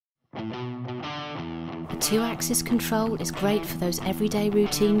A 2-axis control is great for those everyday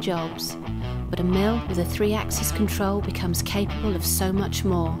routine jobs, but a mill with a 3-axis control becomes capable of so much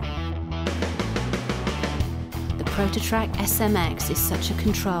more. The ProtoTRAK SMX is such a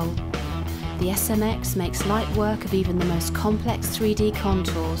control. The SMX makes light work of even the most complex 3D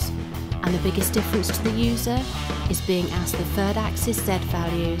contours, and the biggest difference to the user is being asked the 3rd axis Z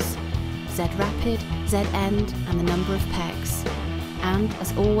values, Z rapid, Z end and the number of pegs. And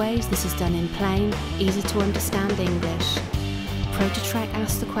as always, this is done in plain, easy to understand English. ProtoTRAK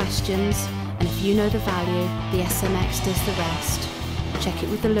asks the questions, and if you know the value, the SMX does the rest. Check it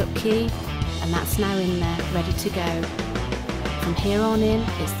with the look key, and that's now in there, ready to go. From here on in,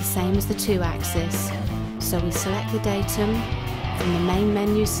 it's the same as the 2-axis. So we select the datum, from the main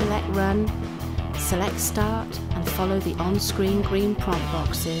menu select Run, select Start and follow the on-screen green prompt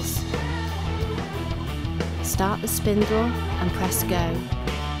boxes. Start the spindle and press Go.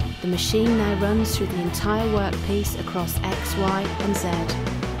 The machine now runs through the entire workpiece across X, Y and Z,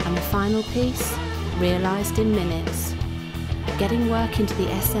 and the final piece realised in minutes. Getting work into the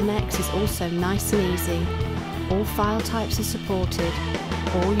SMX is also nice and easy. All file types are supported,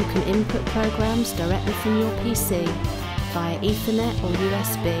 or you can input programs directly from your PC via Ethernet or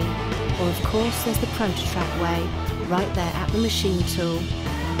USB, or of course there's the ProtoTRAK way, right there at the machine tool.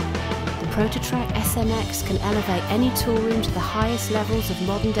 The ProtoTRAK SMX can elevate any toolroom to the highest levels of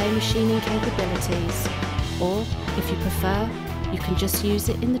modern day machining capabilities, or if you prefer, you can just use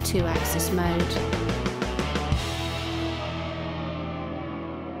it in the 2-axis mode.